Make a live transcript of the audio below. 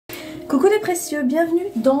Coucou les précieux, bienvenue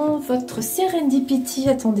dans votre Serendipity.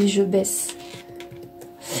 Attendez, je baisse.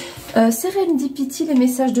 Serendipity, les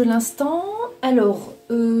messages de l'instant. Alors,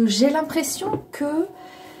 j'ai l'impression que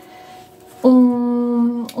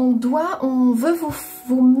on veut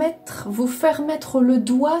vous faire mettre le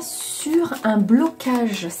doigt sur un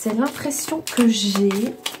blocage. C'est l'impression que j'ai,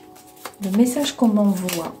 le message qu'on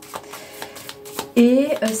m'envoie. Et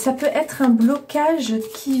ça peut être un blocage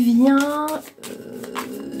qui vient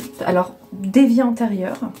alors des vies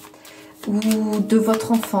antérieures ou de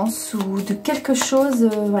votre enfance ou de quelque chose,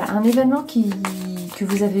 voilà, un événement que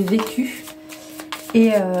vous avez vécu.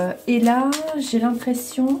 Et là, j'ai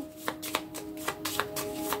l'impression,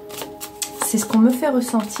 c'est ce qu'on me fait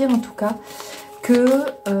ressentir en tout cas, que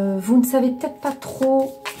vous ne savez peut-être pas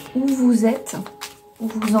trop où vous êtes, où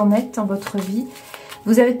vous en êtes dans votre vie.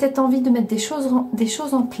 Vous avez peut-être envie de mettre des choses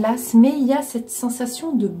en place, mais il y a cette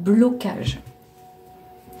sensation de blocage.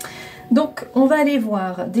 Donc, on va aller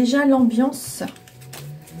voir déjà l'ambiance.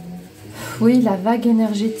 Oui, la vague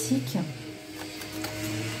énergétique.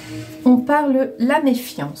 On parle la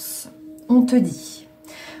méfiance. On te dit,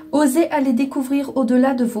 osez aller découvrir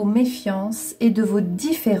au-delà de vos méfiances et de vos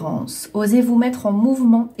différences. Osez vous mettre en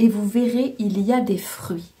mouvement et vous verrez, il y a des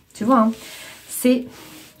fruits. Tu vois, hein, c'est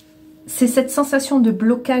cette sensation de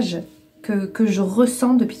blocage que je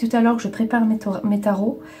ressens depuis tout à l'heure que je prépare mes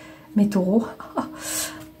taureaux.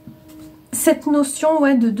 Cette notion,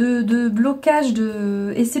 ouais, de blocage,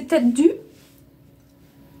 et c'est peut-être dû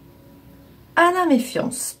à la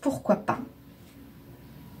méfiance, pourquoi pas.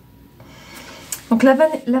 Donc la vanne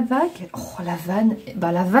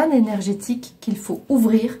énergétique qu'il faut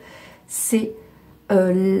ouvrir, c'est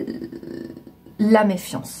la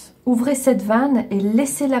méfiance. Ouvrez cette vanne et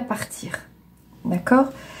laissez-la partir. D'accord?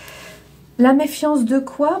 La méfiance de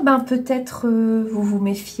quoi? Ben peut-être vous vous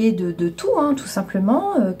méfiez de tout, hein, tout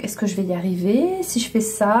simplement. Est-ce que je vais y arriver? Si je fais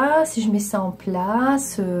ça, si je mets ça en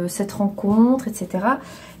place, cette rencontre, etc.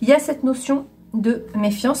 Il y a cette notion de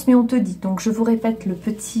méfiance, mais on te dit. Donc je vous répète le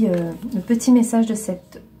petit message de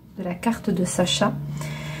la carte de Sacha.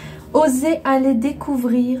 Osez aller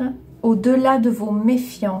découvrir au-delà de vos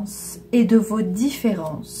méfiances et de vos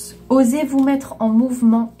différences. Osez vous mettre en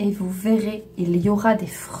mouvement et vous verrez, il y aura des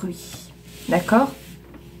fruits. D'accord?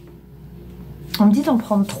 On me dit d'en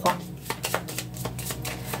prendre 3.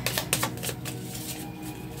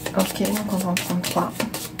 Ok, donc on va en prendre 3.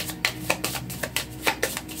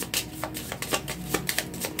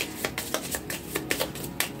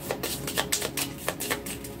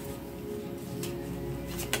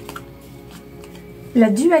 La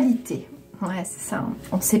dualité. Ouais, c'est ça.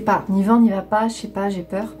 On ne sait pas. N'y va, n'y va pas. Je sais pas, j'ai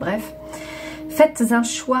peur. Bref. Faites un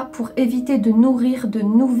choix pour éviter de nourrir de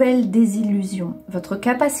nouvelles désillusions. Votre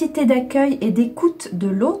capacité d'accueil et d'écoute de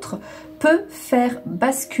l'autre peut faire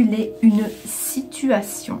basculer une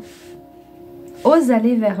situation. Ose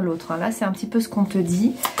aller vers l'autre. Là, c'est un petit peu ce qu'on te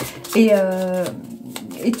dit. Et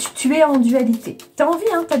tu es en dualité. Tu as envie,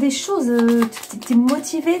 hein, tu as des choses, tu es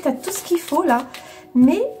motivé, tu as tout ce qu'il faut là.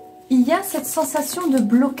 Mais il y a cette sensation de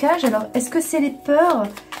blocage. Alors, est-ce que c'est les peurs ?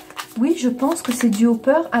 Oui, je pense que c'est dû aux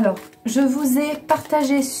peurs. Alors, je vous ai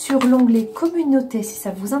partagé sur l'onglet communauté, si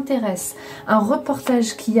ça vous intéresse, un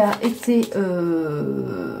reportage qui est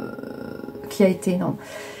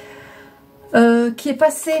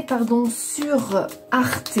passé, pardon, sur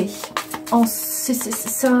Arte.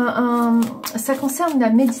 Ça concerne la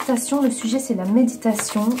méditation. Le sujet, c'est la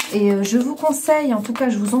méditation. Et je vous conseille, en tout cas,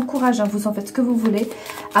 je vous encourage, hein, vous en faites ce que vous voulez,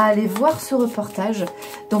 à aller voir ce reportage.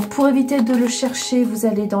 Donc, pour éviter de le chercher, vous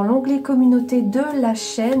allez dans l'onglet communauté de la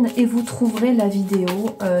chaîne et vous trouverez la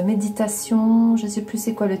vidéo méditation. Je ne sais plus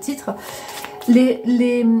c'est quoi le titre.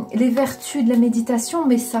 Les vertus de la méditation,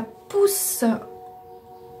 mais ça pousse...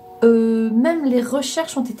 même les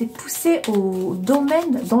recherches ont été poussées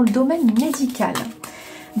dans le domaine médical.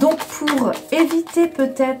 Donc pour éviter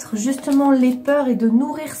peut-être justement les peurs et de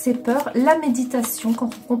nourrir ces peurs, la méditation,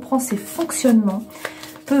 quand on comprend ses fonctionnements,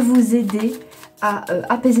 peut vous aider à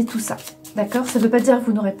apaiser tout ça. D'accord? Ça ne veut pas dire que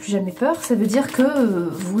vous n'aurez plus jamais peur, ça veut dire que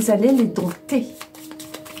vous allez les dompter.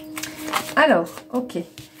 Alors, ok.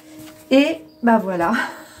 Et bah voilà.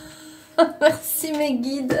 Merci mes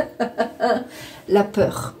guides. La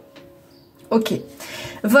peur. Ok,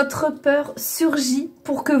 votre peur surgit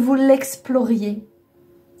pour que vous l'exploriez.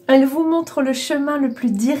 Elle vous montre le chemin le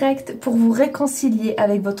plus direct pour vous réconcilier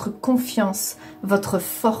avec votre confiance, votre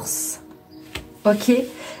force. Ok,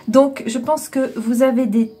 donc je pense que vous avez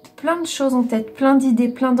plein de choses en tête, plein d'idées,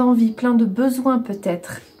 plein d'envies, plein de besoins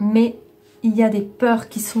peut-être, mais il y a des peurs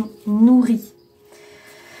qui sont nourries.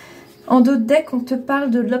 En dos de deck, on te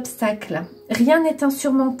parle de l'obstacle. Rien n'est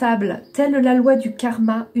insurmontable, telle la loi du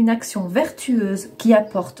karma, une action vertueuse qui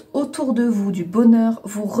apporte autour de vous du bonheur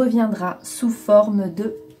vous reviendra sous forme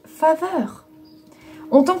de faveur.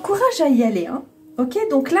 On t'encourage à y aller, hein. Ok,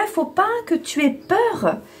 donc là, il ne faut pas que tu aies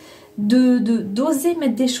peur d'oser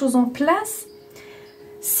mettre des choses en place.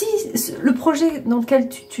 Si le projet dans lequel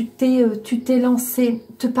tu t'es lancé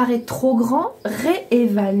te paraît trop grand,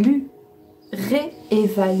 réévalue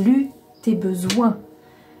tes besoins.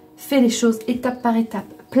 Fais les choses étape par étape.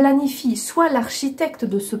 Planifie. Sois l'architecte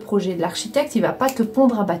de ce projet. L'architecte, il ne va pas te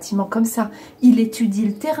pondre un bâtiment comme ça. Il étudie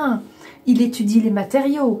le terrain. Il étudie les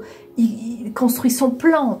matériaux. Il construit son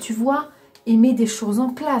plan, tu vois. Et met des choses en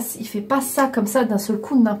place. Il ne fait pas ça comme ça d'un seul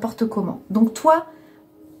coup, n'importe comment. Donc toi,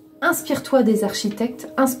 inspire-toi des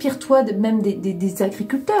architectes. Inspire-toi même des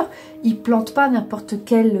agriculteurs. Ils ne plantent pas n'importe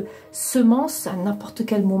quelle semence à n'importe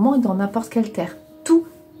quel moment et dans n'importe quelle terre. Tout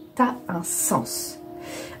a un sens.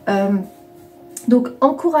 Donc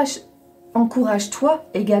encourage-toi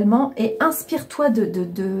également et inspire-toi de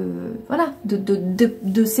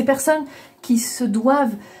ces personnes qui se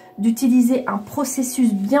doivent d'utiliser un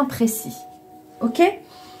processus bien précis. Ok?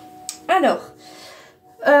 Alors,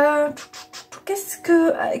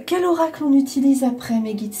 quel oracle on utilise après,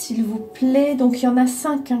 mes guides, s'il vous plaît? Donc il y en a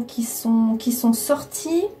 5 hein, qui sont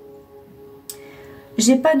sortis.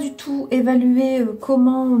 J'ai pas du tout évalué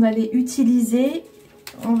comment on allait utiliser.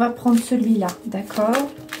 On va prendre celui-là, d'accord?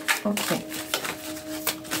 Ok.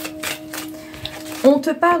 On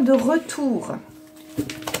te parle de retour.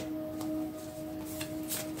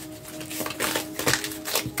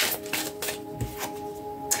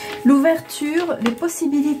 L'ouverture, les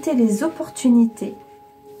possibilités, les opportunités.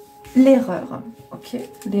 L'erreur. Ok,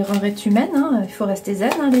 l'erreur est humaine, hein, il faut rester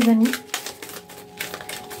zen, hein, les amis.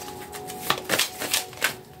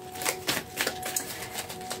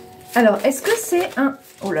 Alors, est-ce que c'est un...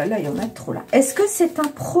 Oh là là, il y en a trop là. Est-ce que c'est un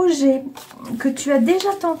projet que tu as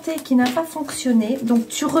déjà tenté qui n'a pas fonctionné? Donc,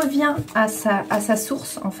 tu reviens à sa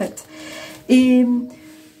source, en fait. Et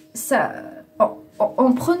ça,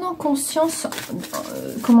 en prenant conscience,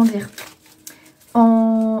 comment dire,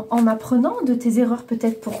 en apprenant de tes erreurs,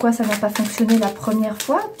 peut-être pourquoi ça n'a pas fonctionné la première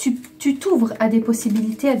fois, tu t'ouvres à des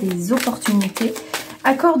possibilités, à des opportunités.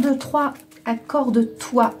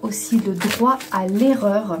 Accorde-toi aussi le droit à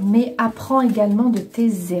l'erreur, mais apprends également de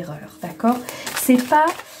tes erreurs, d'accord? C'est pas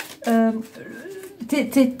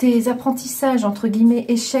tes apprentissages, entre guillemets,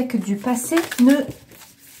 échecs du passé ne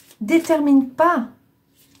déterminent pas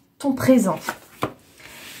ton présent.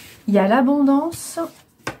 Il y a l'abondance,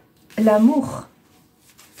 l'amour.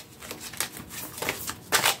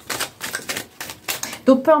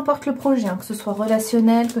 Donc, peu importe le projet, hein, que ce soit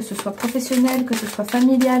relationnel, que ce soit professionnel, que ce soit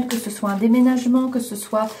familial, que ce soit un déménagement, que ce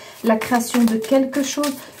soit la création de quelque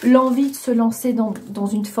chose, l'envie de se lancer dans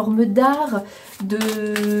une forme d'art, tu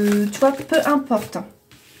vois, peu importe.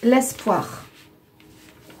 L'espoir.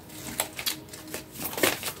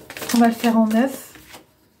 On va le faire en 9.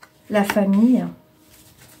 La famille.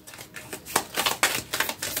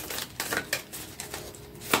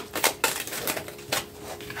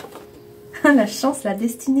 La chance, la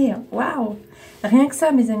destinée. Waouh! Rien que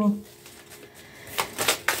ça, mes amis.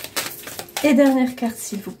 Et dernière carte,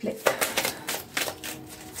 s'il vous plaît.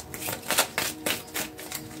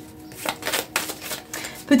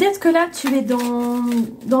 Peut-être que là, tu es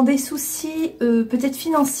dans des soucis peut-être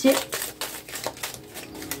financiers.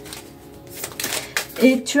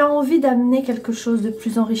 Et tu as envie d'amener quelque chose de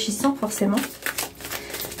plus enrichissant, forcément.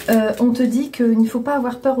 On te dit qu'il ne faut pas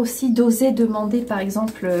avoir peur aussi d'oser demander, par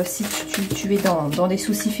exemple, si tu es dans des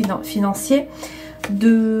soucis financiers,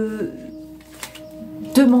 de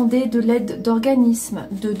demander de l'aide d'organismes,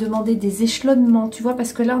 de demander des échelonnements, tu vois,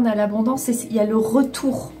 parce que là, on a l'abondance et il y a le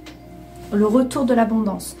retour de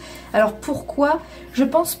l'abondance. Alors, pourquoi? Je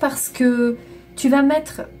pense parce que tu vas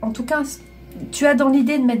mettre, en tout cas, tu as dans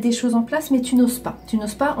l'idée de mettre des choses en place, mais tu n'oses pas. Tu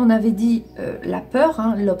n'oses pas, on avait dit la peur,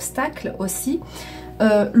 hein, l'obstacle aussi.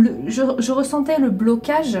 Je ressentais le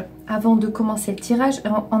blocage avant de commencer le tirage.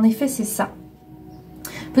 En effet, c'est ça.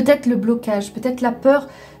 Peut-être le blocage, peut-être la peur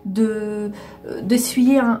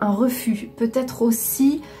d'essuyer un refus. Peut-être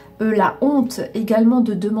aussi la honte également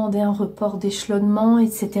de demander un report d'échelonnement,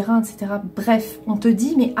 etc., etc. Bref, on te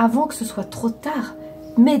dit, mais avant que ce soit trop tard,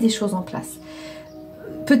 mets des choses en place.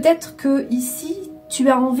 Peut-être que ici, tu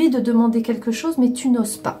as envie de demander quelque chose, mais tu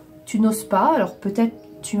n'oses pas. Tu n'oses pas, alors peut-être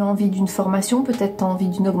tu as envie d'une formation, peut-être tu as envie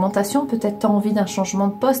d'une augmentation, peut-être tu as envie d'un changement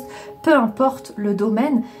de poste, peu importe le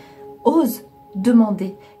domaine, ose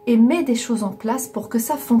demander et mets des choses en place pour que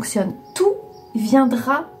ça fonctionne. Tout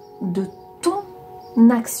viendra de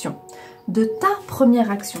ton action, de ta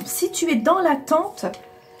première action. Si tu es dans l'attente,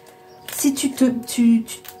 si tu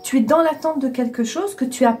es dans l'attente de quelque chose, que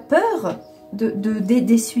tu as peur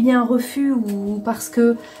d'essuyer un refus ou parce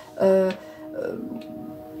que,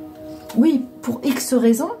 oui, pour X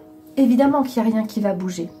raisons, évidemment qu'il n'y a rien qui va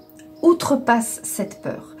bouger. Outrepasse cette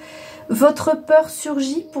peur. Votre peur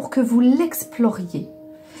surgit pour que vous l'exploriez.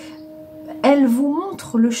 Elle vous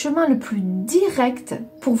montre le chemin le plus direct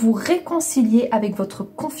pour vous réconcilier avec votre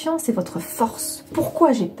confiance et votre force.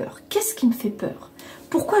 Pourquoi j'ai peur? Qu'est-ce qui me fait peur?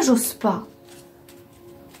 Pourquoi j'ose pas?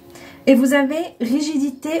 Et vous avez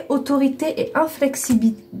rigidité, autorité et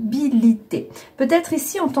inflexibilité. Peut-être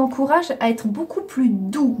ici, on t'encourage à être beaucoup plus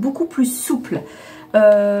doux, beaucoup plus souple.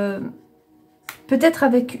 Peut-être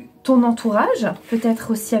avec ton entourage,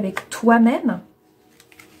 peut-être aussi avec toi-même.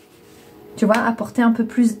 Tu vois, apporter un peu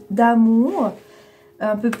plus d'amour,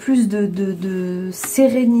 un peu plus de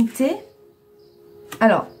sérénité.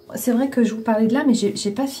 Alors, c'est vrai que je vous parlais de là, mais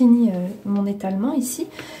j'ai pas fini mon étalement ici.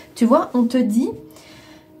 Tu vois, on te dit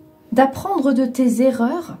d'apprendre de tes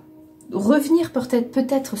erreurs, revenir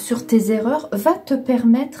peut-être sur tes erreurs, va te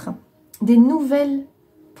permettre des nouvelles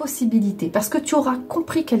possibilités. Parce que tu auras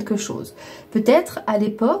compris quelque chose. Peut-être, à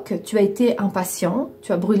l'époque, tu as été impatient,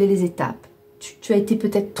 tu as brûlé les étapes. Tu as été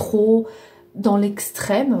peut-être trop dans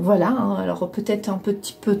l'extrême, voilà, hein, alors peut-être un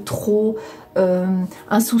petit peu trop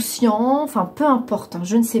insouciant, enfin peu importe, hein,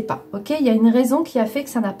 je ne sais pas, ok? Il y a une raison qui a fait que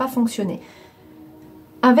ça n'a pas fonctionné.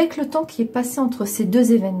 Avec le temps qui est passé entre ces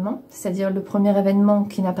deux événements, c'est-à-dire le premier événement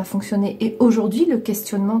qui n'a pas fonctionné et aujourd'hui, le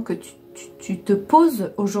questionnement que tu te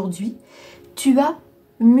poses aujourd'hui, tu as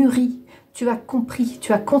mûri, tu as compris,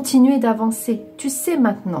 tu as continué d'avancer, tu sais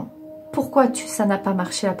maintenant pourquoi ça n'a pas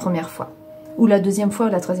marché la première fois. Ou la deuxième fois ou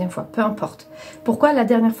la troisième fois, peu importe. Pourquoi la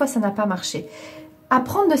dernière fois ça n'a pas marché?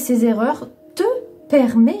 Apprendre de ces erreurs te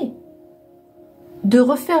permet de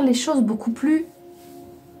refaire les choses beaucoup plus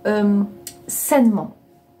sainement.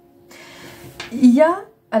 Il y a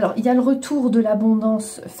le retour de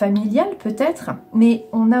l'abondance familiale peut-être, mais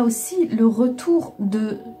on a aussi le retour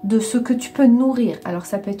de ce que tu peux nourrir. Alors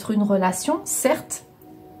ça peut être une relation, certes,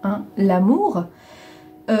 hein, l'amour,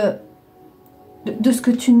 de ce que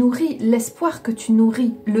tu nourris, l'espoir que tu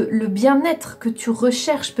nourris, le bien-être que tu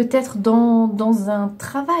recherches peut-être dans un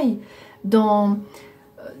travail, dans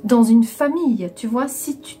une famille. Tu vois,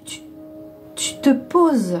 si tu te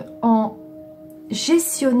poses en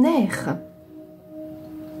gestionnaire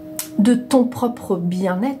de ton propre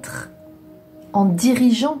bien-être, en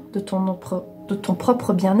dirigeant de ton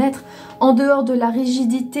propre bien-être, en dehors de la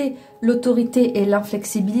rigidité, l'autorité et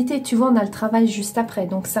l'inflexibilité, tu vois, on a le travail juste après.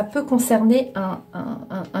 Donc, ça peut concerner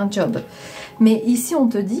un job. Mais ici, on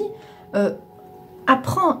te dit,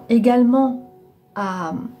 apprends également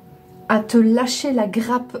à te lâcher la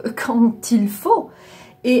grappe quand il faut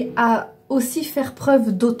et à aussi faire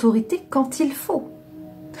preuve d'autorité quand il faut,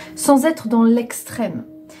 sans être dans l'extrême.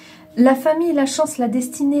 La famille, la chance, la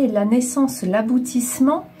destinée, la naissance,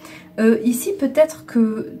 l'aboutissement, ici peut-être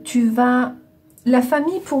que tu vas... La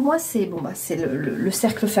famille pour moi c'est bon, c'est le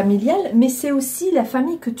cercle familial, mais c'est aussi la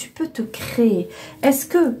famille que tu peux te créer. Est-ce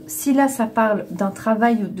que si là ça parle d'un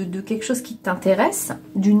travail ou de quelque chose qui t'intéresse,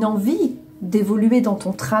 d'une envie d'évoluer dans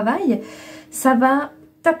ton travail, ça va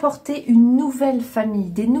t'apporter une nouvelle famille,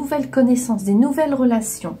 des nouvelles connaissances, des nouvelles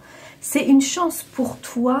relations. C'est une chance pour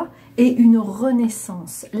toi et une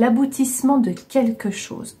renaissance, l'aboutissement de quelque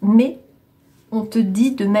chose. Mais on te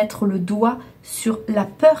dit de mettre le doigt sur la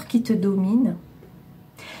peur qui te domine,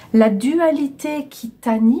 la dualité qui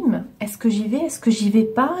t'anime. Est-ce que j'y vais? Est-ce que j'y vais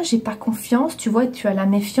pas? J'ai pas confiance. Tu vois, tu as la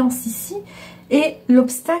méfiance ici. Et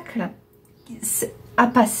l'obstacle à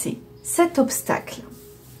passer. Cet obstacle,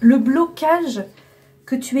 le blocage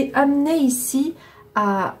que tu es amené ici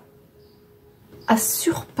à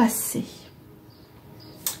surpasser.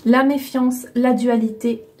 La méfiance, la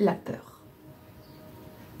dualité, la peur.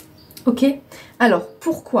 Ok? Alors,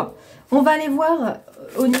 pourquoi? On va aller voir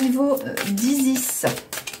au niveau d'Isis.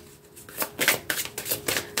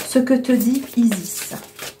 Ce que te dit Isis.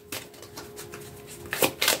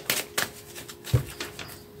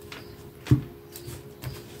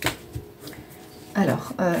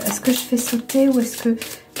 Alors, est-ce que je fais sauter ou est-ce que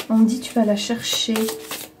on me dit tu vas la chercher?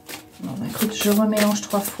 Non, écoute, je remélange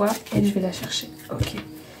 3 fois et je vais la chercher. Ok.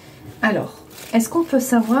 Alors, est-ce qu'on peut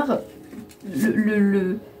savoir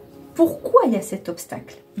pourquoi il y a cet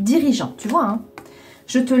obstacle? Dirigeant, tu vois, hein,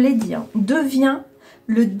 je te l'ai dit, hein, deviens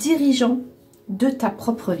le dirigeant de ta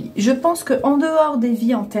propre vie. Je pense qu'en dehors des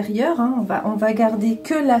vies antérieures, hein, on va garder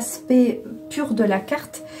que l'aspect pur de la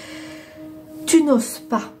carte, tu n'oses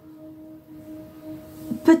pas.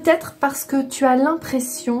 Peut-être parce que tu as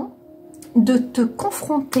l'impression de te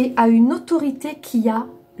confronter à une autorité qui a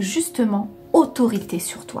justement autorité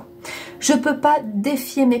sur toi. Je ne peux pas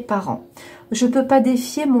défier mes parents. Je ne peux pas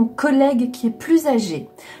défier mon collègue qui est plus âgé.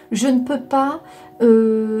 Je ne peux pas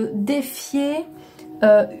défier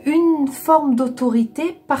une forme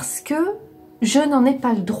d'autorité parce que je n'en ai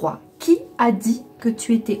pas le droit. Qui a dit que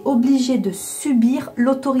tu étais obligé de subir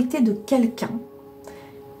l'autorité de quelqu'un?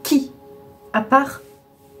 Qui? À part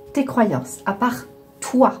tes croyances, à part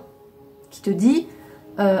toi, qui te dit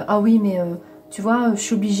ah oui, mais tu vois, je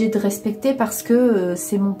suis obligée de respecter parce que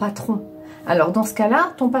c'est mon patron. Alors dans ce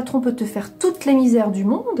cas-là, ton patron peut te faire toutes les misères du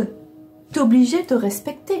monde, tu es obligé de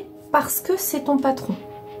respecter parce que c'est ton patron.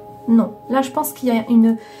 Non, là je pense qu'il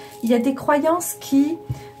y a des croyances qui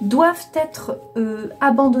doivent être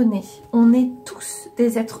abandonnées. On est tous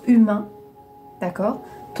des êtres humains, d'accord?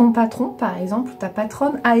 Ton patron, par exemple, ta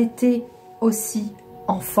patronne a été aussi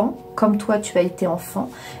enfant, comme toi tu as été enfant,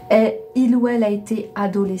 et il ou elle a été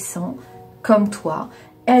adolescent, comme toi,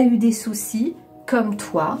 a eu des soucis, comme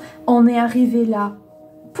toi, on est arrivé là,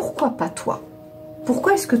 pourquoi pas toi?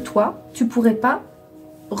 Pourquoi est-ce que toi, tu pourrais pas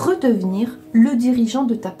redevenir le dirigeant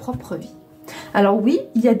de ta propre vie? Alors oui,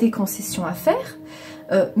 il y a des concessions à faire,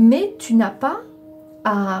 mais tu n'as pas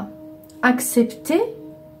à accepter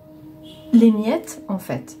les miettes en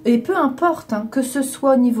fait. Et peu importe, hein, que ce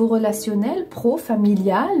soit au niveau relationnel, pro,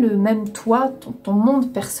 familial, même toi, ton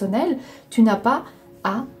monde personnel, tu n'as pas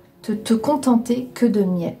à te contenter que de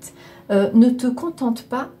miettes. Ne te contente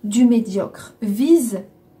pas du médiocre, vise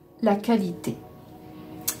la qualité.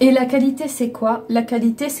 Et la qualité, c'est quoi? La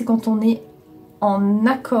qualité, c'est quand on est en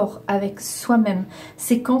accord avec soi-même.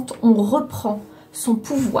 C'est quand on reprend son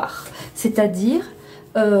pouvoir. C'est-à-dire,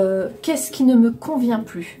 qu'est-ce qui ne me convient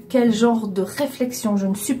plus? Quel genre de réflexion je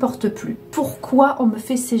ne supporte plus? Pourquoi on me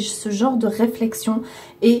fait ce genre de réflexion?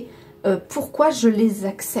 Et pourquoi je les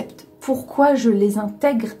accepte? Pourquoi je les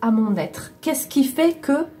intègre à mon être? Qu'est-ce qui fait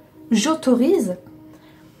que j'autorise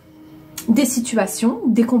des situations,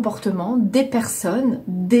 des comportements, des personnes,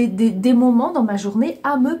 des moments dans ma journée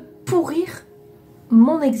à me pourrir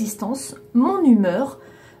mon existence, mon humeur,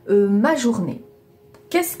 ma journée?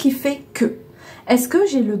 Qu'est-ce qui fait que? Est-ce que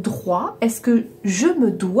j'ai le droit, est-ce que je me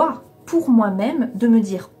dois pour moi-même de me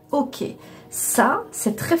dire ok, ça,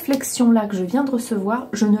 cette réflexion-là que je viens de recevoir,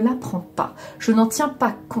 je ne la prends pas, je n'en tiens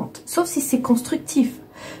pas compte, sauf si c'est constructif.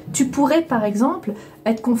 Tu pourrais par exemple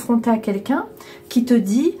être confronté à quelqu'un qui te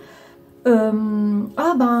dit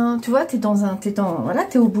ah ben tu vois, t'es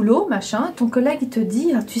au boulot, machin, ton collègue il te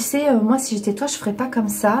dit tu sais, moi si j'étais toi je ferais pas comme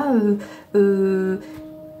ça,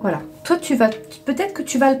 voilà, toi peut-être que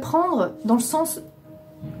tu vas le prendre dans le sens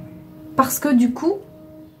parce que du coup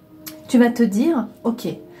tu vas te dire ok,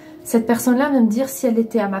 cette personne-là va me dire si elle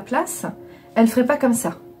était à ma place, elle ferait pas comme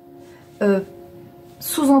ça.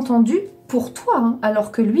 Sous-entendu pour toi, hein,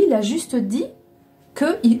 alors que lui il a juste dit que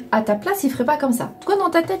à ta place, il ne ferait pas comme ça. Toi, dans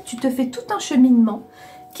ta tête, tu te fais tout un cheminement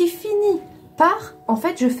qui finit par, en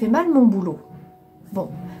fait, je fais mal mon boulot. Bon,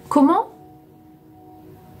 comment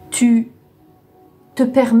tu te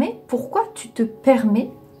permets, pourquoi tu te permets,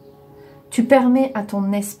 tu permets à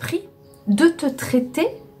ton esprit de te traiter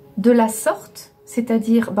de la sorte,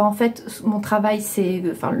 c'est-à-dire, ben, en fait, mon travail, c'est,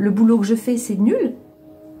 enfin, le boulot que je fais, c'est nul,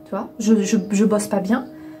 tu vois, je bosse pas bien,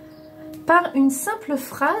 par une simple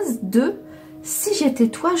phrase de si j'étais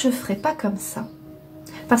toi, je ferais pas comme ça.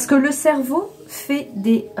 Parce que le cerveau fait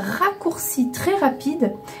des raccourcis très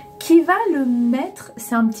rapides qui va le mettre,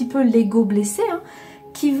 c'est un petit peu l'ego blessé, hein,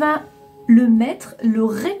 qui va le mettre, le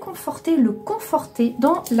réconforter, le conforter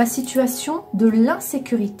dans la situation de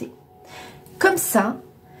l'insécurité. Comme ça,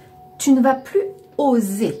 tu ne vas plus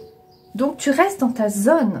oser. Donc tu restes dans ta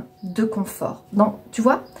zone de confort. Donc, tu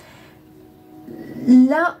vois,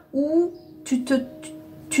 là où tu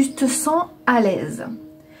te sens à l'aise.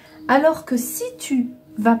 Alors que si tu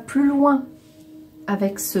vas plus loin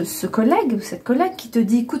avec ce collègue ou cette collègue qui te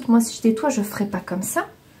dit écoute, moi si j'étais toi je ferais pas comme ça,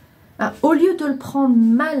 hein, au lieu de le prendre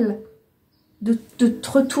mal, de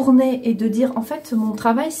te retourner et de dire en fait mon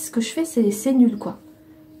travail, ce que je fais c'est nul quoi.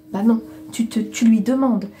 Bah non, tu lui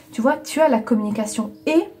demandes, tu vois, tu as la communication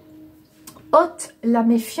et ôte la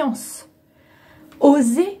méfiance.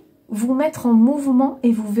 Osez vous mettre en mouvement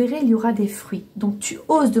et vous verrez, il y aura des fruits. Donc tu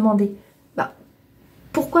oses demander, bah,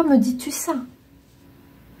 pourquoi me dis-tu ça?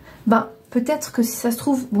 Bah, peut-être que si ça se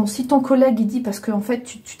trouve, bon, si ton collègue il dit parce que en fait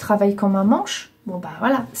tu travailles comme un manche, bon bah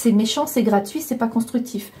voilà, c'est méchant, c'est gratuit, c'est pas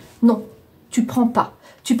constructif. Non, tu prends pas.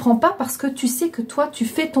 Tu prends pas parce que tu sais que toi tu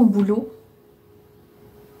fais ton boulot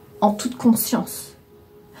en toute conscience.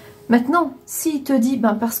 Maintenant, s'il te dit,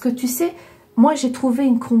 ben parce que tu sais, moi, j'ai trouvé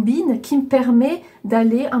une combine qui me permet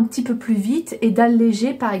d'aller un petit peu plus vite et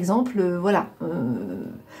d'alléger, par exemple, voilà,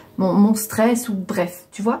 mon stress ou bref,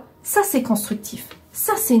 tu vois. Ça, c'est constructif.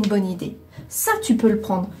 Ça, c'est une bonne idée. Ça, tu peux le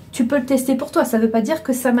prendre. Tu peux le tester pour toi. Ça ne veut pas dire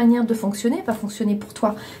que sa manière de fonctionner va fonctionner pour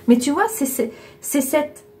toi. Mais tu vois, c'est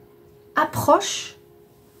cette approche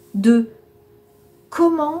de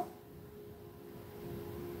comment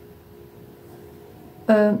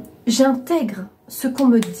j'intègre ce qu'on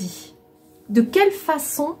me dit. De quelle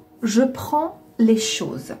façon je prends les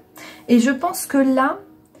choses. Et je pense que là,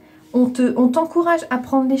 on t'encourage à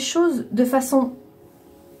prendre les choses de façon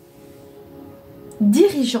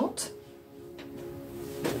dirigeante.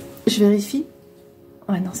 Je vérifie.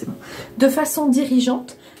 Ouais, non, c'est bon. De façon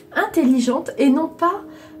dirigeante, intelligente, et non pas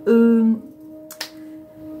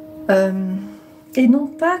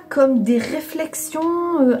comme des réflexions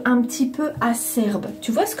un petit peu acerbes.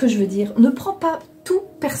 Tu vois ce que je veux dire? Ne prends pas tout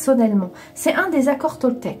personnellement. C'est un des accords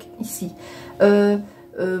Toltec ici. Ne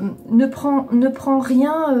prends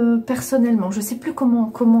rien personnellement. Je ne sais plus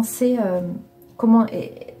comment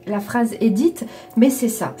la phrase est dite, mais c'est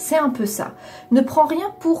ça, c'est un peu ça. Ne prends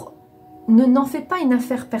rien pour... N'en fais pas une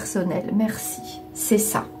affaire personnelle, merci, c'est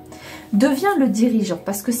ça. Deviens le dirigeant,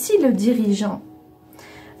 parce que si le dirigeant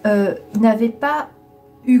n'avait pas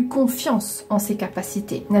eu confiance en ses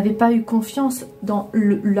capacités, n'avait pas eu confiance dans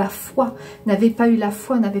la foi, n'avait pas eu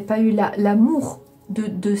l'amour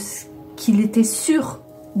de ce qu'il était sûr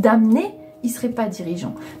d'amener, il ne serait pas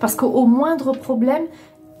dirigeant. Parce qu'au moindre problème,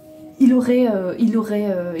 il aurait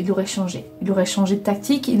changé. Il aurait changé de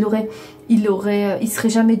tactique, il serait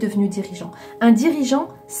jamais devenu dirigeant. Un dirigeant,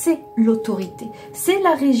 c'est l'autorité, c'est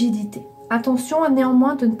la rigidité. Attention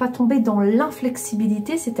néanmoins de ne pas tomber dans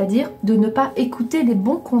l'inflexibilité, c'est-à-dire de ne pas écouter les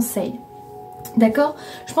bons conseils. D'accord?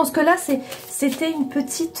 Je pense que là, c'était une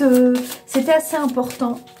petite... c'était assez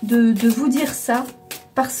important de vous dire ça,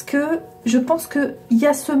 parce que je pense qu'il y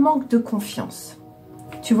a ce manque de confiance.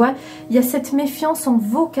 Tu vois, il y a cette méfiance en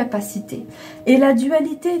vos capacités. Et la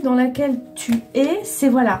dualité dans laquelle tu es, c'est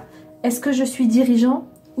voilà, est-ce que je suis dirigeant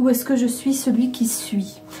ou est-ce que je suis celui qui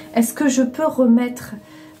suit? Est-ce que je peux mettre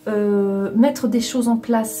des choses en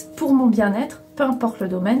place pour mon bien-être, peu importe le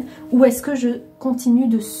domaine, ou est-ce que je continue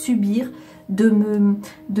de subir, de me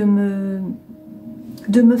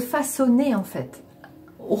façonner en fait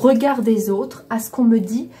au regard des autres, à ce qu'on me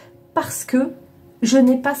dit, parce que je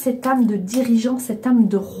n'ai pas cette âme de dirigeant, cette âme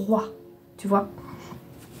de roi, tu vois.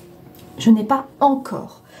 Je n'ai pas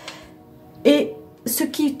encore. Et ce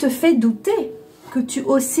qui te fait douter, que tu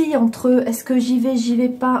oscilles entre est-ce que j'y vais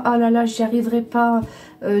pas, ah là là, j'y arriverai pas,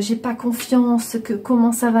 j'ai pas confiance,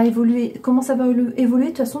 comment ça va évoluer, de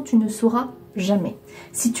toute façon, tu ne sauras jamais.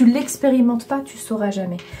 Si tu l'expérimentes pas, tu sauras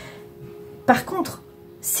jamais. Par contre,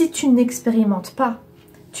 si tu n'expérimentes pas,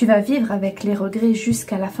 tu vas vivre avec les regrets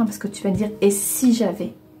jusqu'à la fin parce que tu vas dire et si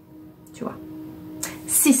j'avais, tu vois,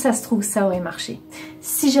 si ça se trouve ça aurait marché,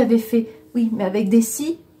 si j'avais fait, oui, mais avec des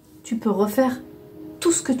si, tu peux refaire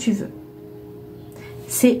tout ce que tu veux.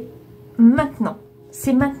 C'est maintenant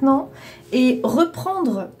et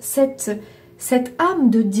reprendre cette âme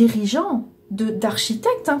de dirigeant,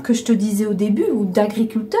 d'architecte que je te disais au début, ou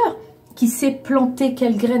d'agriculteur qui sait planter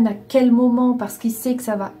quelle graine à quel moment parce qu'il sait que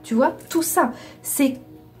ça va, tu vois, tout ça, c'est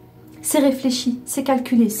réfléchi, c'est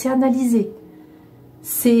calculé, c'est analysé,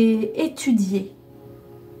 c'est étudié.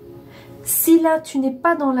 Si là, tu n'es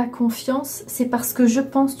pas dans la confiance, c'est parce que je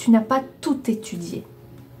pense que tu n'as pas tout étudié.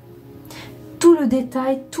 Tout le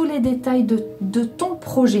détail, tous les détails de ton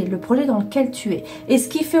projet, le projet dans lequel tu es. Et ce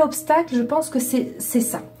qui fait obstacle, je pense que c'est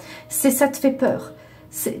ça. Ça te fait peur.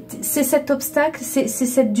 C'est cet obstacle, c'est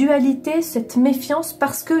cette dualité, cette méfiance,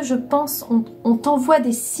 parce que je pense on t'envoie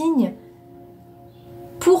des signes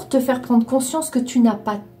pour te faire prendre conscience que tu n'as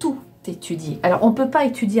pas tout étudié. Alors, on ne peut pas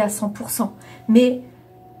étudier à 100%, mais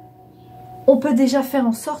on peut déjà faire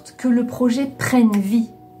en sorte que le projet prenne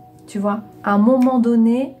vie. Tu vois, à un moment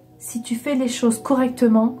donné, si tu fais les choses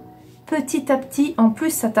correctement, petit à petit, en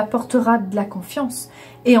plus, ça t'apportera de la confiance.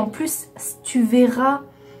 Et en plus, tu verras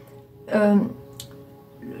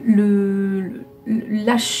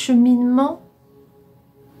l'acheminement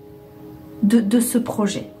de ce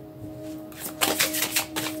projet.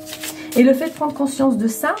 Et le fait de prendre conscience de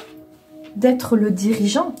ça, d'être le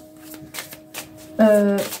dirigeant,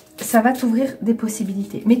 ça va t'ouvrir des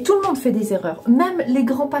possibilités. Mais tout le monde fait des erreurs. Même les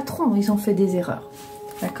grands patrons, ils ont fait des erreurs.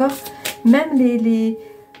 D'accord? Même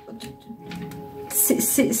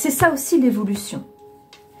c'est ça aussi l'évolution.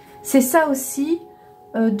 C'est ça aussi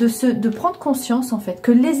de prendre conscience en fait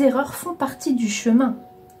que les erreurs font partie du chemin,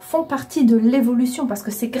 font partie de l'évolution, parce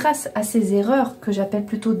que c'est grâce à ces erreurs, que j'appelle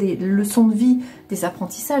plutôt des leçons de vie, des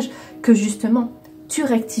apprentissages, que justement tu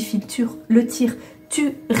rectifies le tir,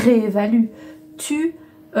 tu réévalues, tu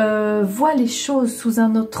vois les choses sous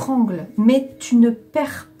un autre angle, mais tu ne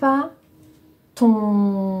perds pas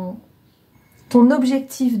ton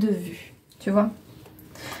objectif de vue, tu vois.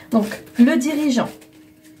 Donc, le dirigeant.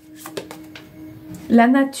 La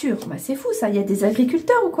nature, bah, c'est fou ça, il y a des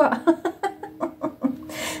agriculteurs ou quoi?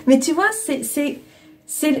 Mais tu vois,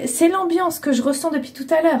 c'est l'ambiance que je ressens depuis tout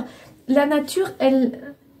à l'heure. La nature,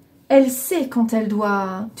 elle sait quand elle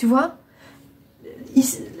doit, tu vois. Il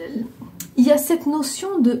y a cette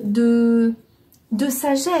notion de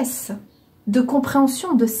sagesse, de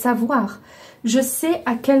compréhension, de savoir. Je sais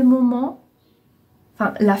à quel moment,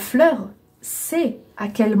 enfin, la fleur sait à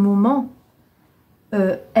quel moment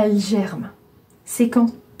elle germe. C'est quand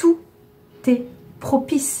tout est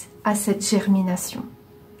propice à cette germination,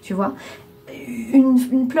 tu vois.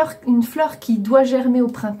 Une fleur qui doit germer au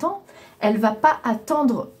printemps, elle va pas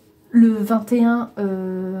attendre le 21,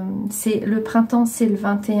 le printemps c'est le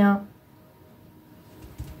 21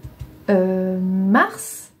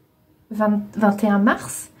 mars, 21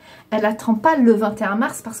 mars, elle attend pas le 21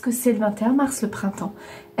 mars parce que c'est le 21 mars le printemps,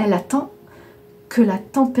 elle attend que la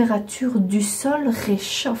température du sol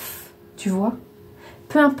réchauffe, tu vois.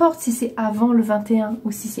 Peu importe si c'est avant le 21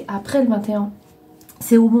 ou si c'est après le 21,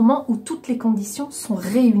 c'est au moment où toutes les conditions sont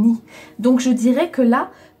réunies. Donc je dirais que là,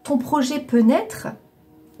 ton projet peut naître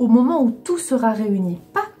au moment où tout sera réuni.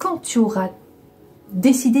 Pas quand tu auras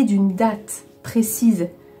décidé d'une date précise,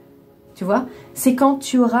 tu vois. C'est quand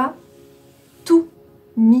tu auras tout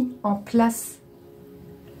mis en place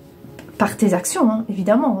par tes actions, hein,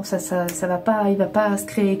 évidemment. Ça va pas, il va pas se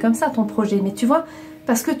créer comme ça ton projet. Mais tu vois,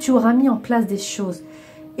 parce que tu auras mis en place des choses.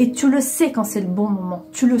 Et tu le sais quand c'est le bon moment.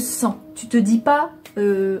 Tu le sens. Tu te dis pas,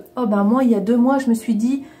 oh ben moi, il y a 2 mois, je me suis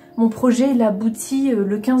dit, mon projet, il aboutit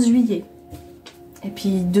le 15 juillet. Et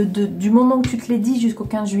puis, du moment où tu te l'es dit jusqu'au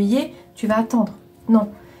 15 juillet, tu vas attendre. Non.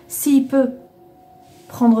 S'il peut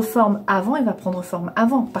prendre forme avant, il va prendre forme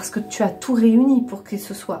avant. Parce que tu as tout réuni pour que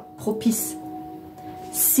ce soit propice.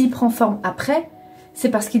 S'il prend forme après, c'est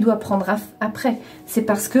parce qu'il doit prendre après. C'est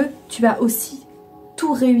parce que tu as aussi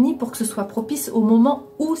tout réuni pour que ce soit propice au moment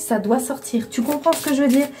où ça doit sortir. Tu comprends ce que je veux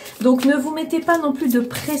dire? Donc ne vous mettez pas non plus de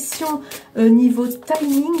pression niveau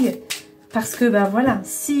timing, parce que ben voilà,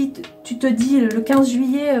 si tu te dis le 15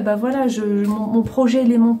 juillet, ben voilà, mon projet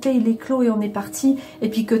il est monté, il est clos et on est parti, et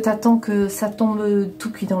puis que tu attends que ça tombe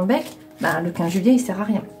tout cuit dans le bec, ben le 15 juillet il sert à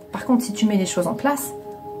rien. Par contre, si tu mets les choses en place,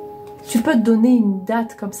 tu peux te donner une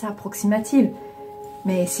date comme ça approximative,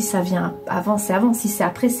 mais si ça vient avant, c'est avant, si c'est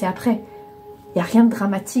après, c'est après. Il n'y a rien de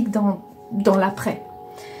dramatique dans l'après.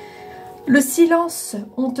 Le silence,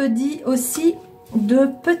 on te dit aussi de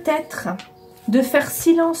peut-être de faire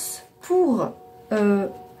silence pour... je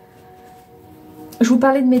vous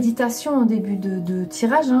parlais de méditation au début de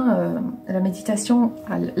tirage. Hein, la méditation,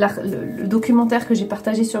 le documentaire que j'ai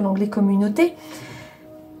partagé sur l'onglet communauté.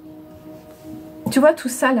 Tu vois tout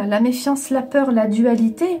ça là, la méfiance, la peur, la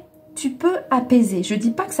dualité, tu peux apaiser. Je ne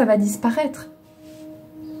dis pas que ça va disparaître.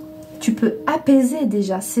 Tu peux apaiser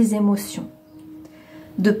déjà ces émotions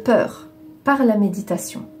de peur par la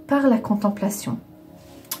méditation, par la contemplation.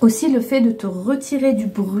 Aussi le fait de te retirer du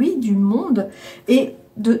bruit du monde et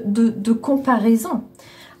de comparaison.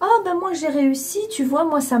 Ah ben moi j'ai réussi, tu vois,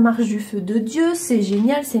 moi ça marche du feu de Dieu, c'est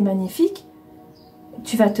génial, c'est magnifique.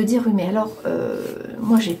 Tu vas te dire, oui mais alors,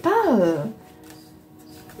 moi j'ai pas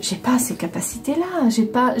ces capacités-là, j'ai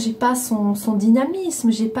pas son dynamisme,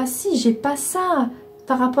 j'ai pas ci, j'ai pas ça.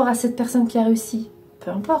 Par rapport à cette personne qui a réussi,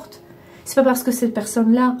 peu importe. C'est pas parce que cette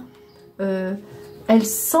personne-là, elle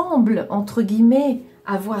semble, entre guillemets,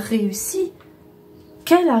 avoir réussi,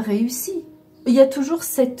 qu'elle a réussi. Il y a toujours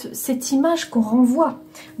cette image qu'on renvoie.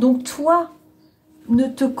 Donc toi, ne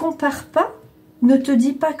te compare pas, ne te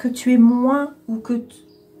dis pas que tu es moins ou que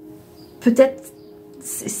peut-être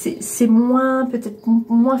c'est moins, peut-être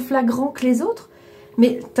moins flagrant que les autres,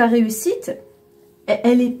 mais ta réussite,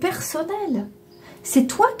 elle est personnelle. C'est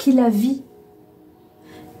toi qui la vis.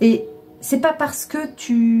 Et c'est pas parce que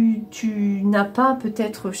tu n'as pas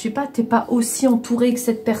peut-être, je sais pas, t'es pas aussi entouré que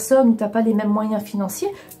cette personne ou t'as pas les mêmes moyens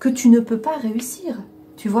financiers que tu ne peux pas réussir.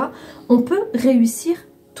 Tu vois, on peut réussir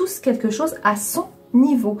tous quelque chose à son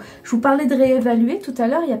niveau. Je vous parlais de réévaluer tout à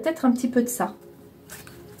l'heure, il y a peut-être un petit peu de ça.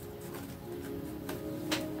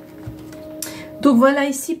 Donc voilà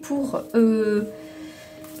ici pour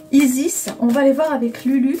Isis. On va aller voir avec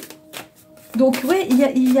Lulu. Donc oui, il y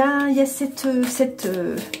a cette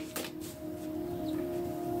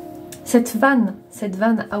vanne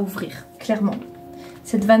à ouvrir, clairement.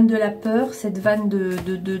 Cette vanne de la peur, cette vanne de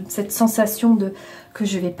cette sensation de que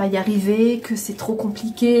je vais pas y arriver, que c'est trop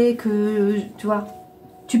compliqué, que tu vois,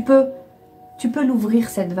 tu peux l'ouvrir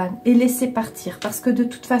cette vanne et laisser partir parce que de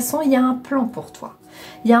toute façon, il y a un plan pour toi.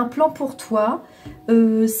 Il y a un plan pour toi.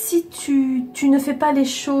 Si tu ne fais pas les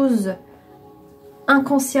choses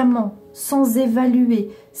inconsciemment, sans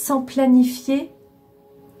évaluer, sans planifier,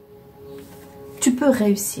 tu peux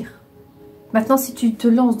réussir. Maintenant, si tu te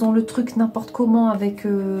lances dans le truc n'importe comment avec...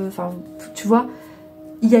 Enfin, tu vois,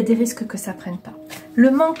 il y a des risques que ça ne prenne pas.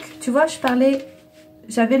 Le manque, tu vois,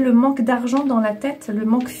 j'avais le manque d'argent dans la tête, le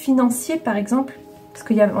manque financier par exemple, parce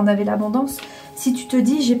qu'on avait l'abondance. Si tu te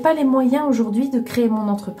dis, j'ai pas les moyens aujourd'hui de créer mon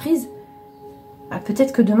entreprise, bah,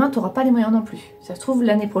 peut-être que demain, tu n'auras pas les moyens non plus. Ça se trouve,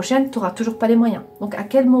 l'année prochaine, tu n'auras toujours pas les moyens. Donc, à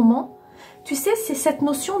quel moment? Tu sais, c'est cette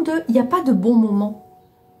notion de, il n'y a pas de bon moment.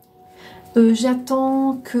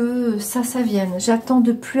 J'attends que ça vienne, j'attends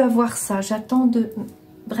de plus avoir ça, j'attends de...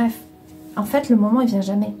 Bref, en fait, le moment, il vient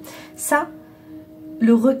jamais. Ça,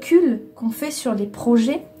 le recul qu'on fait sur les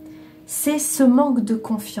projets, c'est ce manque de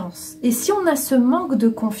confiance. Et si on a ce manque de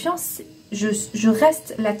confiance, je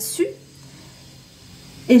reste là-dessus,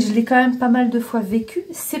 et je l'ai quand même pas mal de fois vécu,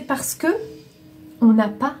 c'est parce que on n'a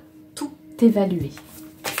pas tout évalué.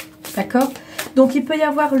 D'accord? Donc, il peut y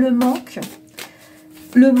avoir le manque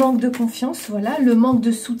de confiance, voilà, le manque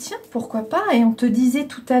de soutien, pourquoi pas. Et on te disait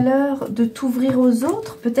tout à l'heure de t'ouvrir aux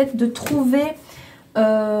autres, peut-être de trouver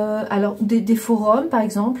alors des forums, par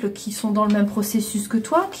exemple, qui sont dans le même processus que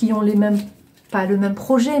toi, qui ont les mêmes, pas le même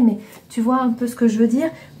projet, mais tu vois un peu ce que je veux dire,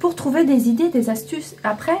 pour trouver des idées, des astuces.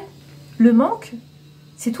 Après, le manque,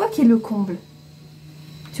 c'est toi qui le combles.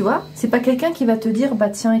 Tu vois, c'est pas quelqu'un qui va te dire, bah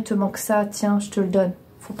tiens, il te manque ça, tiens, je te le donne.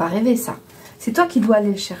 Faut pas rêver ça. C'est toi qui dois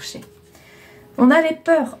aller le chercher. On a les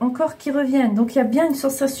peurs encore qui reviennent. Donc, il y a bien une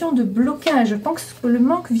sensation de blocage. Je pense que le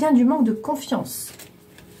manque vient du manque de confiance.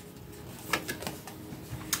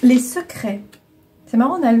 Les secrets. C'est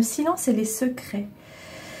marrant, on a le silence et les secrets.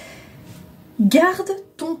 Garde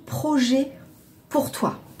ton projet pour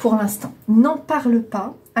toi, pour l'instant. N'en parle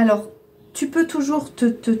pas. Alors, tu peux toujours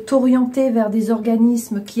t'orienter vers des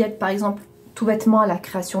organismes qui aident, par exemple, tout bêtement à la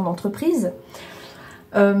création d'entreprises.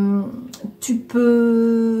 Tu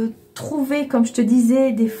peux trouver, comme je te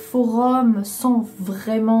disais, des forums sans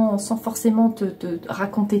forcément te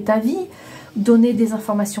raconter ta vie, donner des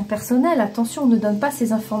informations personnelles. Attention, on ne donne pas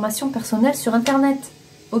ces informations personnelles sur Internet.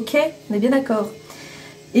 Ok? On est bien d'accord.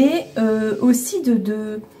 Et aussi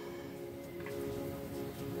de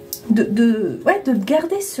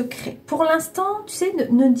garder secret. Pour l'instant, tu sais,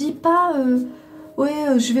 ne dis pas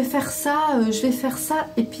ouais, je vais faire ça,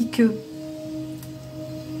 et puis que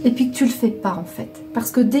tu le fais pas en fait.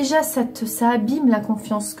 Parce que déjà, ça abîme la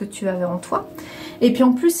confiance que tu avais en toi. Et puis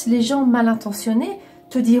en plus, les gens mal intentionnés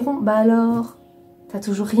te diront, bah alors, t'as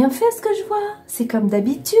toujours rien fait ce que je vois. C'est comme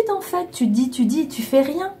d'habitude en fait. Tu dis, tu fais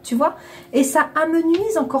rien, tu vois. Et ça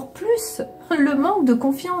amenuise encore plus le manque de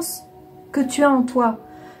confiance que tu as en toi.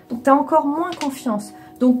 Donc, tu as encore moins confiance.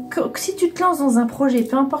 Donc, si tu te lances dans un projet,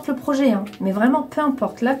 peu importe le projet, hein, mais vraiment peu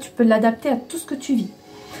importe, là, tu peux l'adapter à tout ce que tu vis.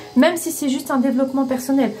 Même si c'est juste un développement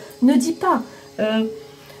personnel. Ne dis pas,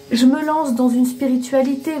 je me lance dans une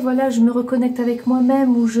spiritualité, voilà, je me reconnecte avec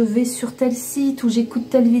moi-même, ou je vais sur tel site, ou j'écoute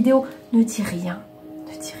telle vidéo. Ne dis rien,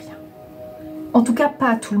 ne dis rien. En tout cas, pas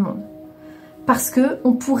à tout le monde. Parce que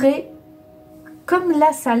on pourrait, comme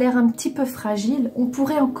là, ça a l'air un petit peu fragile, on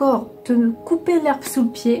pourrait encore te couper l'herbe sous le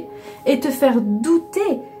pied et te faire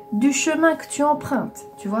douter du chemin que tu empruntes,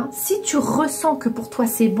 tu vois. Si tu ressens que pour toi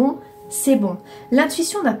c'est bon, c'est bon.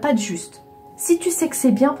 L'intuition n'a pas de juste. Si tu sais que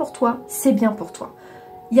c'est bien pour toi, c'est bien pour toi.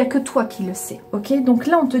 Il n'y a que toi qui le sais, ok? Donc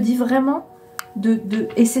là, on te dit vraiment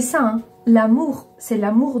et c'est ça, hein, l'amour, c'est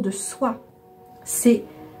l'amour de soi. C'est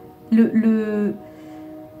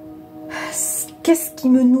qu'est-ce qui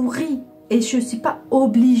me nourrit? Et je ne suis pas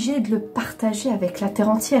obligée de le partager avec la terre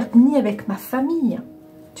entière, ni avec ma famille,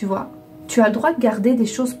 tu vois. Tu as le droit de garder des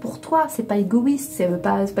choses pour toi, c'est pas égoïste, ça veut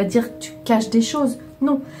pas dire que tu caches des choses.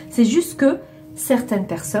 Non, c'est juste que certaines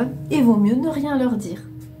personnes, il vaut mieux ne rien leur dire.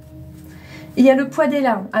 Il y a le poids des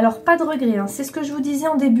larmes. Alors, pas de regret, hein. C'est ce que je vous disais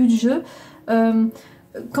en début de jeu.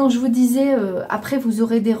 Quand je vous disais, après vous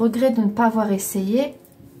aurez des regrets de ne pas avoir essayé,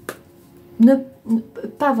 ne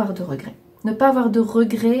pas avoir de regrets. Ne pas avoir de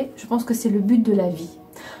regrets, je pense que c'est le but de la vie.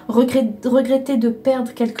 Regretter de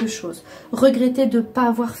perdre quelque chose, regretter de ne pas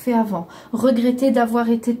avoir fait avant, regretter d'avoir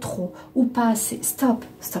été trop ou pas assez. Stop,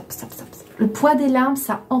 stop, stop, stop. Le poids des larmes,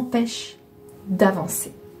 ça empêche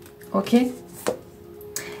d'avancer. Ok?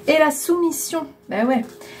 Et la soumission, ben ouais,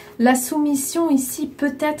 la soumission ici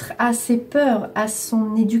peut-être à ses peurs, à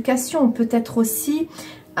son éducation, peut-être aussi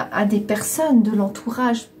à des personnes de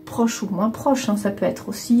l'entourage, proches ou moins proches, hein. Ça peut être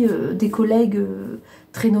aussi des collègues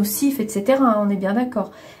très nocifs, etc. Hein, on est bien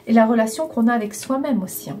d'accord. Et la relation qu'on a avec soi-même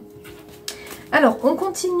aussi. Hein. Alors, on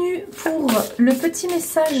continue pour le petit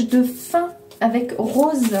message de fin avec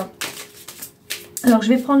Rose. Alors, je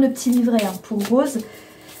vais prendre le petit livret hein, pour Rose.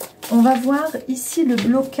 On va voir ici le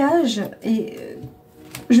blocage et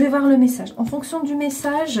je vais voir le message. En fonction du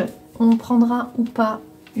message, on prendra ou pas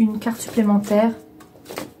une carte supplémentaire.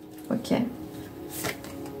 Ok.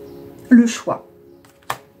 Le choix.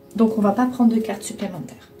 Donc, on ne va pas prendre de carte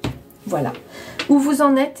supplémentaire. Voilà. Où vous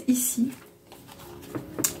en êtes ici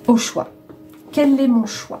au choix. Quel est mon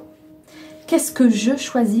choix? Qu'est-ce que je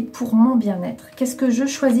choisis pour mon bien-être? Qu'est-ce que je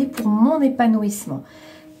choisis pour mon épanouissement?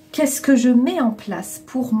 Qu'est-ce que je mets en place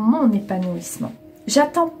pour mon épanouissement?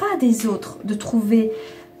 J'attends pas des autres de trouver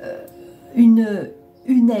une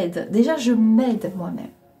aide. Déjà, je m'aide moi-même.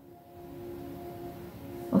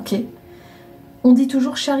 Ok? On dit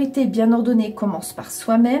toujours charité bien ordonnée commence par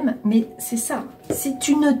soi-même, mais c'est ça. Si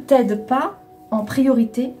tu ne t'aides pas en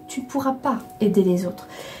priorité, tu ne pourras pas aider les autres.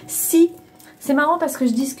 Si, c'est marrant parce que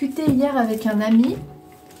je discutais hier avec un ami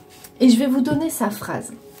et je vais vous donner sa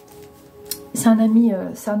phrase. C'est un ami,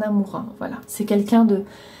 c'est un amoureux, voilà. C'est quelqu'un de...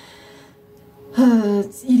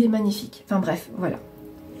 il est magnifique. Enfin bref, voilà.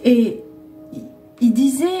 Et il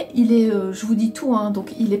disait, il est, je vous dis tout, hein,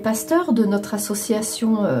 donc il est pasteur de notre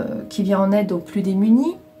association qui vient en aide aux plus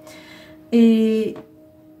démunis et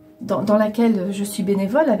dans laquelle je suis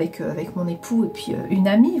bénévole avec mon époux et puis une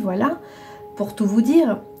amie, voilà, pour tout vous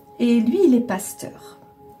dire. Et lui, il est pasteur.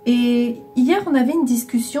 Et hier, on avait une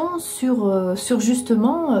discussion sur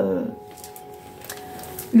justement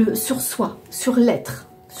sur soi, sur l'être,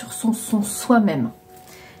 sur son soi-même.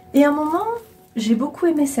 Et à un moment, j'ai beaucoup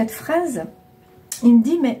aimé cette phrase. Il me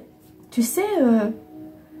dit, mais tu sais,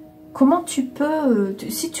 comment tu peux,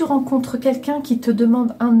 si tu rencontres quelqu'un qui te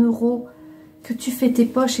demande 1 euro, que tu fais tes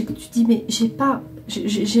poches et que tu dis, mais j'ai pas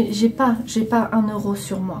 1 euro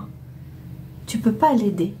sur moi, tu peux pas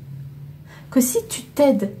l'aider. Que si tu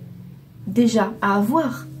t'aides déjà à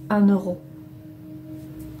avoir 1 euro,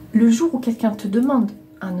 le jour où quelqu'un te demande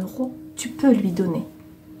 1 euro, tu peux lui donner.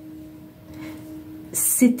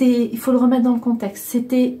 C'était, il faut le remettre dans le contexte,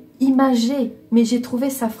 c'était imagé, mais j'ai trouvé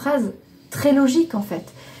sa phrase très logique en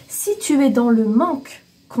fait. Si tu es dans le manque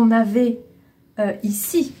qu'on avait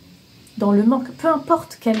ici, dans le manque, peu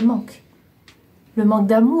importe quel manque, le manque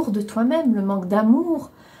d'amour de toi-même, le manque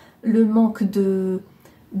d'amour, le manque de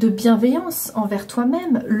bienveillance envers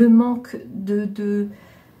toi-même, le manque de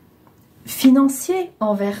financier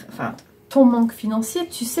envers, enfin, ton manque financier,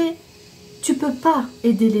 tu sais, tu peux pas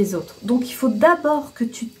aider les autres. Donc, il faut d'abord que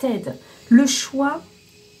tu t'aides. Le choix,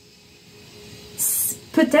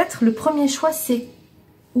 peut-être, le premier choix, c'est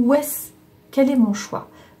quel est mon choix?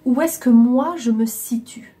 Où est-ce que moi, je me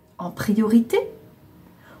situe? En priorité?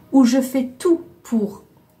 Ou je fais tout pour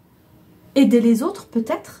aider les autres,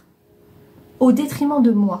 peut-être, au détriment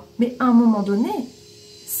de moi. Mais à un moment donné,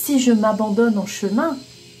 si je m'abandonne en chemin,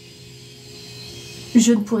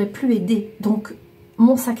 je ne pourrai plus aider. Donc,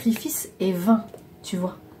 mon sacrifice est vain, tu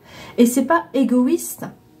vois. Et c'est pas égoïste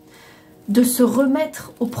de se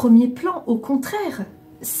remettre au premier plan. Au contraire,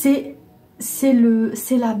 c'est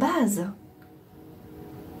la base.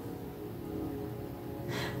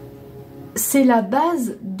 C'est la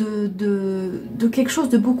base de quelque chose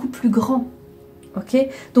de beaucoup plus grand. Ok?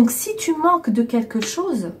 Donc, si tu manques de quelque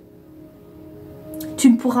chose, tu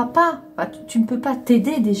ne pourras pas, tu ne peux pas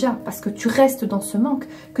t'aider déjà parce que tu restes dans ce manque.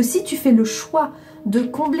 Que si tu fais le choix de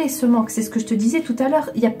combler ce manque, c'est ce que je te disais tout à l'heure,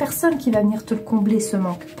 il n'y a personne qui va venir te le combler ce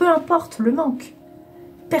manque. Peu importe le manque,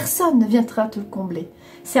 personne ne viendra te le combler.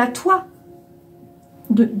 C'est à toi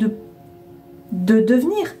de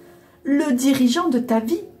devenir le dirigeant de ta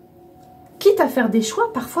vie, quitte à faire des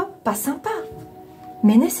choix parfois pas sympas,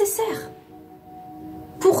 mais nécessaires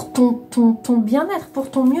pour ton bien-être,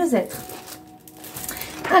 pour ton mieux-être.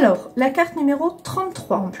 Alors, la carte numéro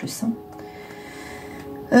 33 en plus. Hein.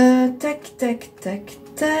 Tac, tac, tac,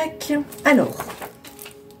 tac. Alors,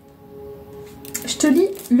 je te lis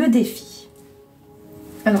le défi.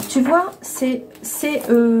 Alors, tu vois, c'est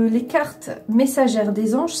les cartes messagères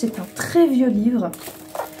des anges. C'est un très vieux livre,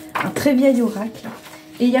 un très vieil oracle.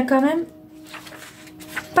 Et il y a quand même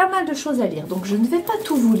pas mal de choses à lire. Donc, je ne vais pas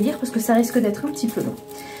tout vous lire parce que ça risque d'être un petit peu long.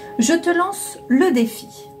 Je te lance le défi.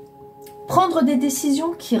 Prendre des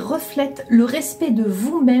décisions qui reflètent le respect de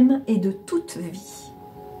vous-même et de toute vie.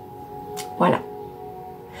 Voilà.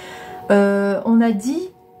 On a dit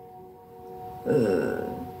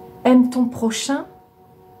aime ton prochain,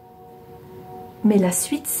 mais la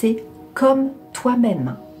suite c'est comme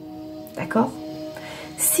toi-même. D'accord?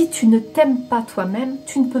 Si tu ne t'aimes pas toi-même,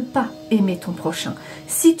 tu ne peux pas aimer ton prochain.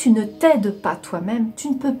 Si tu ne t'aides pas toi-même, tu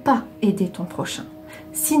ne peux pas aider ton prochain.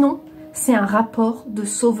 Sinon, c'est un rapport de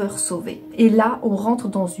sauveur-sauvé. Et là, on rentre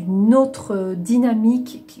dans une autre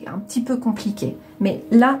dynamique qui est un petit peu compliquée. Mais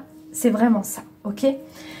là, c'est vraiment ça, ok?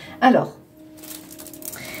 Alors,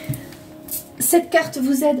 cette carte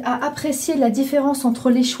vous aide à apprécier la différence entre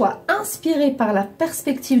les choix inspirés par la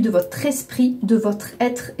perspective de votre esprit, de votre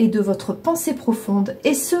être et de votre pensée profonde,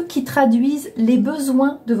 et ceux qui traduisent les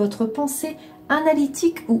besoins de votre pensée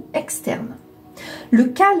analytique ou externe. Le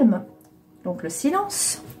calme, donc le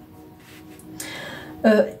silence,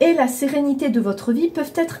 et la sérénité de votre vie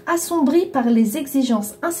peuvent être assombris par les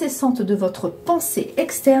exigences incessantes de votre pensée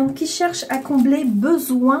externe qui cherche à combler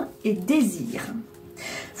besoins et désirs.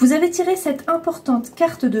 Vous avez tiré cette importante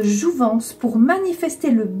carte de jouvence pour manifester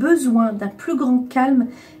le besoin d'un plus grand calme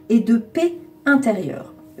et de paix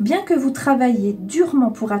intérieure. Bien que vous travailliez durement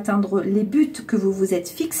pour atteindre les buts que vous vous êtes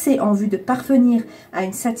fixés en vue de parvenir à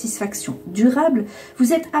une satisfaction durable,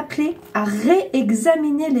 vous êtes appelé à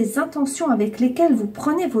réexaminer les intentions avec lesquelles vous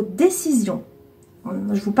prenez vos décisions.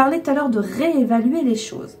 Je vous parlais tout à l'heure de réévaluer les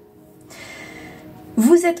choses.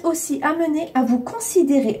 Vous êtes aussi amené à vous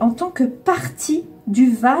considérer en tant que partie du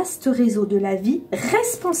vaste réseau de la vie,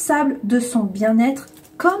 responsable de son bien-être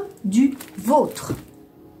comme du vôtre.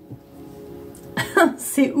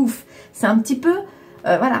 C'est ouf, c'est un petit peu,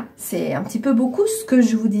 voilà, c'est un petit peu beaucoup ce que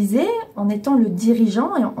je vous disais en étant le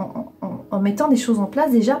dirigeant et en mettant des choses en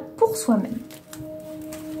place déjà pour soi-même.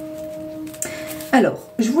 Alors,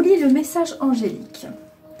 je vous lis le message angélique.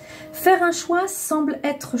 Faire un choix semble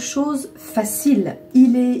être chose facile.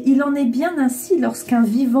 Il en est bien ainsi lorsqu'un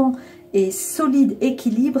vivant et solide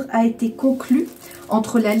équilibre a été conclu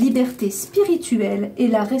entre la liberté spirituelle et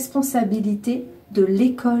la responsabilité de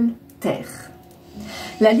l'école Terre.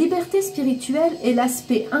 La liberté spirituelle est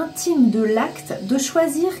l'aspect intime de l'acte de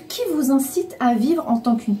choisir qui vous incite à vivre en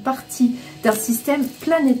tant qu'une partie d'un système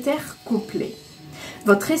planétaire complet.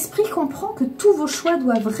 Votre esprit comprend que tous vos choix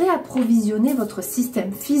doivent réapprovisionner votre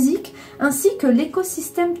système physique ainsi que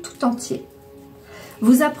l'écosystème tout entier.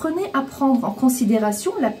 Vous apprenez à prendre en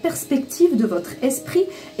considération la perspective de votre esprit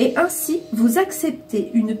et ainsi vous acceptez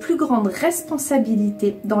une plus grande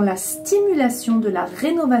responsabilité dans la stimulation de la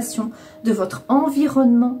rénovation de votre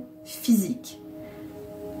environnement physique.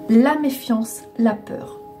 La méfiance, la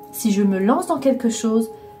peur. Si je me lance dans quelque chose,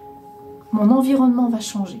 mon environnement va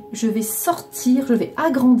changer. Je vais sortir, je vais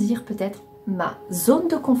agrandir peut-être ma zone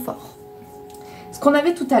de confort. Ce qu'on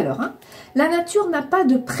avait tout à l'heure, hein. La nature n'a pas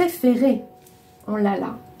de préféré. On l'a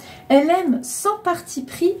là. Elle aime sans parti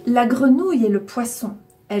pris la grenouille et le poisson.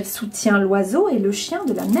 Elle soutient l'oiseau et le chien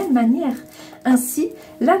de la même manière. Ainsi,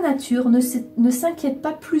 la nature ne s'inquiète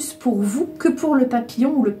pas plus pour vous que pour le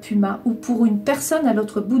papillon ou le puma ou pour une personne à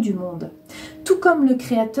l'autre bout du monde. Tout comme le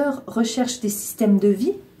Créateur recherche des systèmes de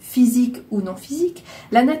vie, physiques ou non physiques,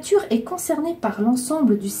 la nature est concernée par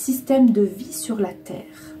l'ensemble du système de vie sur la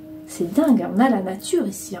Terre. C'est dingue, on a la nature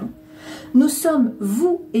ici, hein. Nous sommes,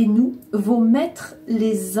 vous et nous, vos maîtres,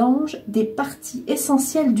 les anges, des parties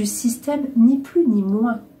essentielles du système, ni plus ni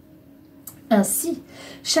moins. Ainsi,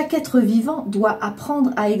 chaque être vivant doit apprendre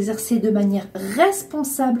à exercer de manière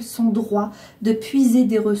responsable son droit de puiser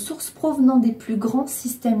des ressources provenant des plus grands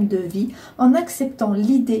systèmes de vie en acceptant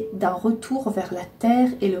l'idée d'un retour vers la Terre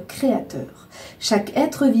et le Créateur. Chaque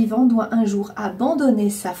être vivant doit un jour abandonner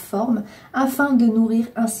sa forme afin de nourrir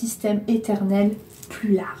un système éternel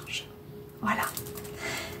plus large. Voilà.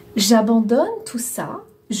 J'abandonne tout ça,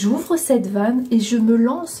 j'ouvre cette vanne et je me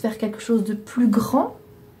lance vers quelque chose de plus grand,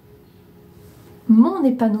 mon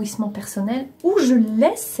épanouissement personnel, où je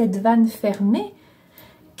laisse cette vanne fermée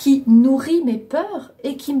qui nourrit mes peurs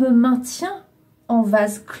et qui me maintient en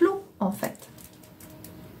vase clos en fait.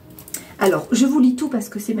 Alors, je vous lis tout parce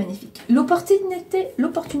que c'est magnifique.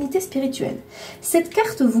 L'opportunité spirituelle. Cette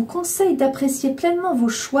carte vous conseille d'apprécier pleinement vos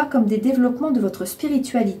choix comme des développements de votre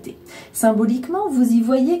spiritualité. Symboliquement, vous y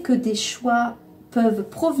voyez que des choix peuvent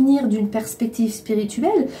provenir d'une perspective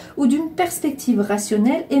spirituelle ou d'une perspective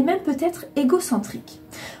rationnelle et même peut-être égocentrique.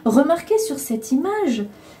 Remarquez sur cette image,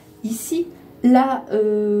 ici,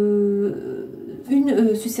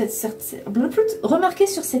 remarquez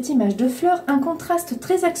sur cette image de fleur un contraste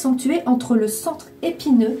très accentué entre le centre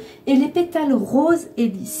épineux et les pétales roses et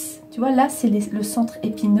lisses. Tu vois, là, c'est le centre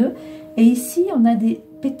épineux et ici, on a des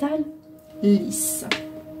pétales lisses.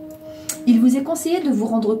 Il vous est conseillé de vous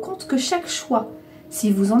rendre compte que chaque choix,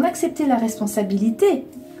 si vous en acceptez la responsabilité,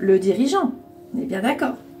 le dirigeant, on est bien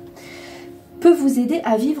d'accord, peut vous aider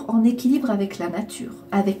à vivre en équilibre avec la nature,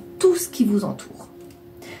 avec tout ce qui vous entoure.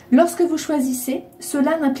 Lorsque vous choisissez,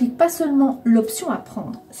 cela n'implique pas seulement l'option à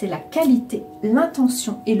prendre, c'est la qualité,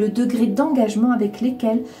 l'intention et le degré d'engagement avec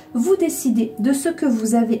lesquels vous décidez de ce que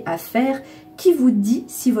vous avez à faire qui vous dit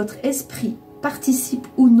si votre esprit participe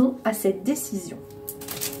ou non à cette décision.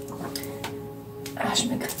 Ah, je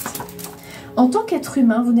me gratte. En tant qu'être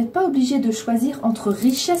humain, vous n'êtes pas obligé de choisir entre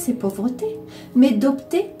richesse et pauvreté, mais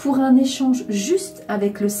d'opter pour un échange juste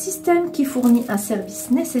avec le système qui fournit un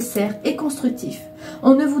service nécessaire et constructif.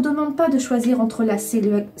 On ne vous demande pas de choisir entre la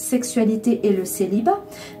sexualité et le célibat,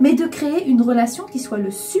 mais de créer une relation qui soit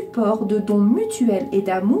le support de dons mutuels et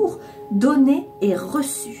d'amour donnés et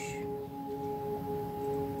reçus.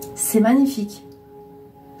 C'est magnifique.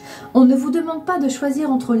 On ne vous demande pas de choisir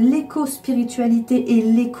entre l'éco-spiritualité et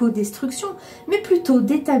l'éco-destruction, mais plutôt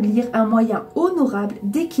d'établir un moyen honorable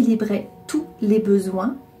d'équilibrer tous les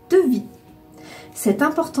besoins de vie. Cette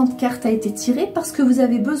importante carte a été tirée parce que vous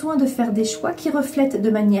avez besoin de faire des choix qui reflètent de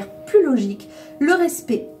manière plus logique le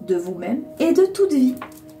respect de vous-même et de toute vie.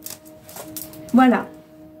 Voilà.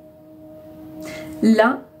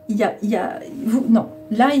 Là, il y a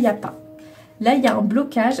là, il n'y a pas. Là, il y a un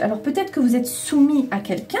blocage. Alors, peut-être que vous êtes soumis à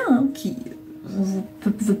quelqu'un qui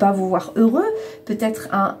ne veut pas vous voir heureux. Peut-être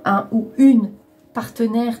un ou une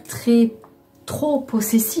partenaire trop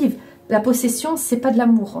possessive. La possession, c'est pas de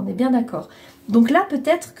l'amour, on est bien d'accord. Donc là,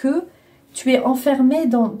 peut-être que tu es enfermé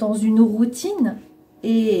dans une routine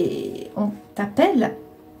et on t'appelle,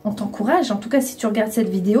 on t'encourage. En tout cas, si tu regardes cette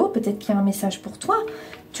vidéo, peut-être qu'il y a un message pour toi.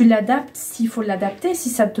 Tu l'adaptes s'il faut l'adapter. Si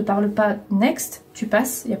ça ne te parle pas, next, tu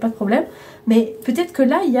passes, il n'y a pas de problème. Mais peut-être que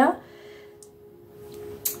là, il y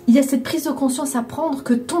a cette prise de conscience à prendre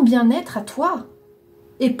que ton bien-être à toi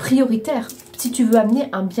est prioritaire. Si tu veux amener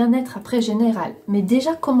un bien-être après général. Mais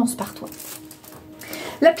déjà, commence par toi.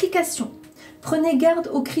 L'application. Prenez garde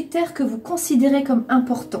aux critères que vous considérez comme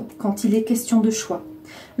importants quand il est question de choix.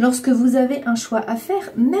 Lorsque vous avez un choix à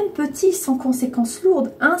faire, même petit, sans conséquences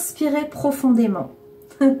lourdes, inspirez profondément.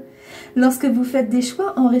 Lorsque vous faites des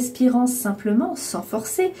choix en respirant simplement, sans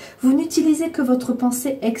forcer, vous n'utilisez que votre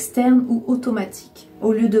pensée externe ou automatique,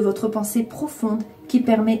 au lieu de votre pensée profonde qui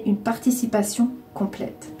permet une participation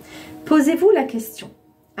complète. Posez-vous la question,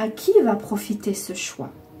 à qui va profiter ce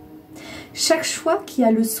choix? Chaque choix qui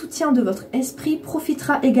a le soutien de votre esprit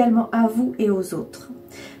profitera également à vous et aux autres.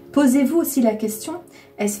 Posez-vous aussi la question,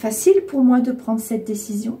 est-ce facile pour moi de prendre cette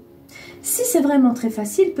décision? Si c'est vraiment très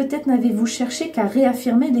facile, peut-être n'avez-vous cherché qu'à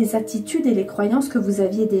réaffirmer les attitudes et les croyances que vous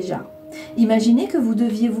aviez déjà. Imaginez que vous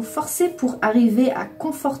deviez vous forcer pour arriver à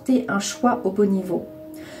conforter un choix au bon niveau.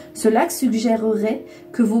 Cela suggérerait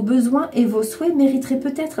que vos besoins et vos souhaits mériteraient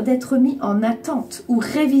peut-être d'être mis en attente ou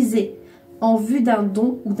révisés en vue d'un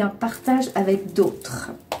don ou d'un partage avec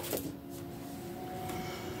d'autres.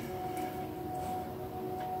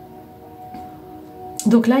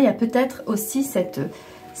 Donc là, il y a peut-être aussi cette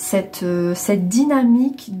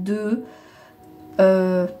dynamique de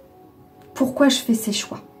pourquoi je fais ces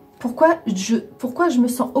choix, pourquoi je me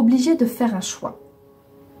sens obligée de faire un choix,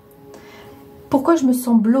 pourquoi je me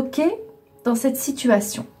sens bloquée dans cette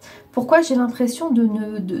situation, pourquoi j'ai l'impression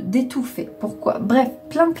d'étouffer, pourquoi, bref,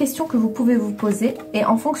 plein de questions que vous pouvez vous poser et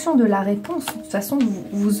en fonction de la réponse, de toute façon,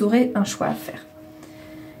 vous aurez un choix à faire.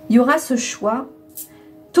 Il y aura ce choix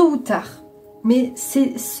tôt ou tard, mais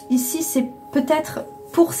ici c'est peut-être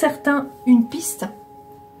pour certains une piste,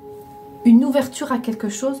 une ouverture à quelque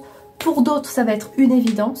chose, pour d'autres ça va être une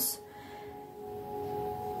évidence,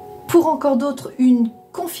 pour encore d'autres une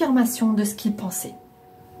confirmation de ce qu'ils pensaient.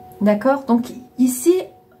 D'accord? Donc ici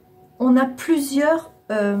on a plusieurs,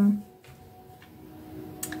 il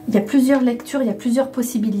y a plusieurs lectures, il y a plusieurs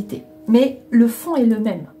possibilités, mais le fond est le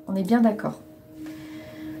même, on est bien d'accord.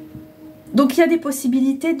 Donc il y a des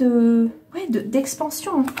possibilités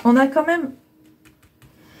d'expansion. On a quand même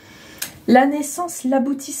la naissance,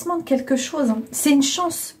 l'aboutissement de quelque chose. C'est une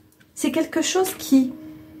chance. C'est quelque chose qui,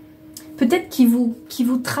 peut-être qui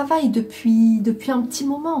vous travaille depuis un petit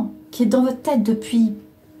moment, qui est dans votre tête depuis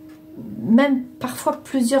même parfois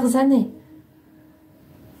plusieurs années.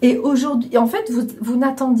 Et aujourd'hui, en fait, vous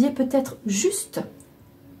n'attendiez peut-être juste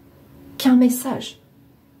qu'un message,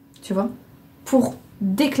 tu vois, pour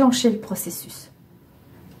déclencher le processus.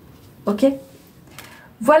 Ok?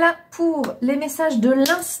 Voilà pour les messages de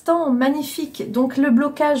l'instant magnifique. Donc le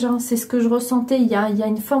blocage, hein, c'est ce que je ressentais, il y a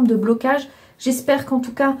une forme de blocage. J'espère qu'en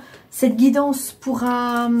tout cas, cette guidance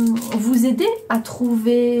pourra vous aider à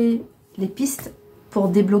trouver les pistes pour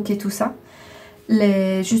débloquer tout ça.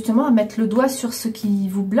 Justement, à mettre le doigt sur ce qui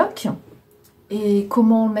vous bloque et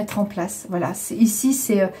comment le mettre en place. Voilà, ici,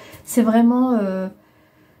 c'est vraiment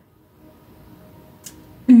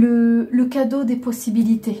le cadeau des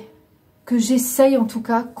possibilités que j'essaye, en tout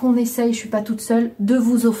cas, qu'on essaye, je ne suis pas toute seule, de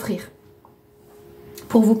vous offrir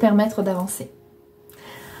pour vous permettre d'avancer.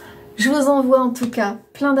 Je vous envoie en tout cas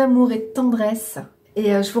plein d'amour et de tendresse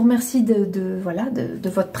Et je vous remercie voilà, de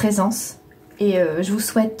votre présence. Et je vous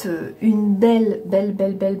souhaite une belle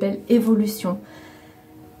évolution.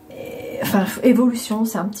 Enfin, évolution,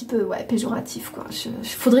 c'est un petit peu ouais, péjoratif, quoi.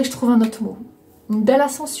 Faudrait que je trouve un autre mot. Une belle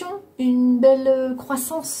ascension, une belle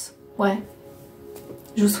croissance. Ouais.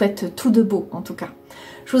 Je vous souhaite tout de beau, en tout cas.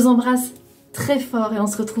 Je vous embrasse très fort et on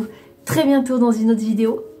se retrouve très bientôt dans une autre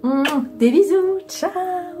vidéo. Des bisous,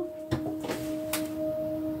 ciao!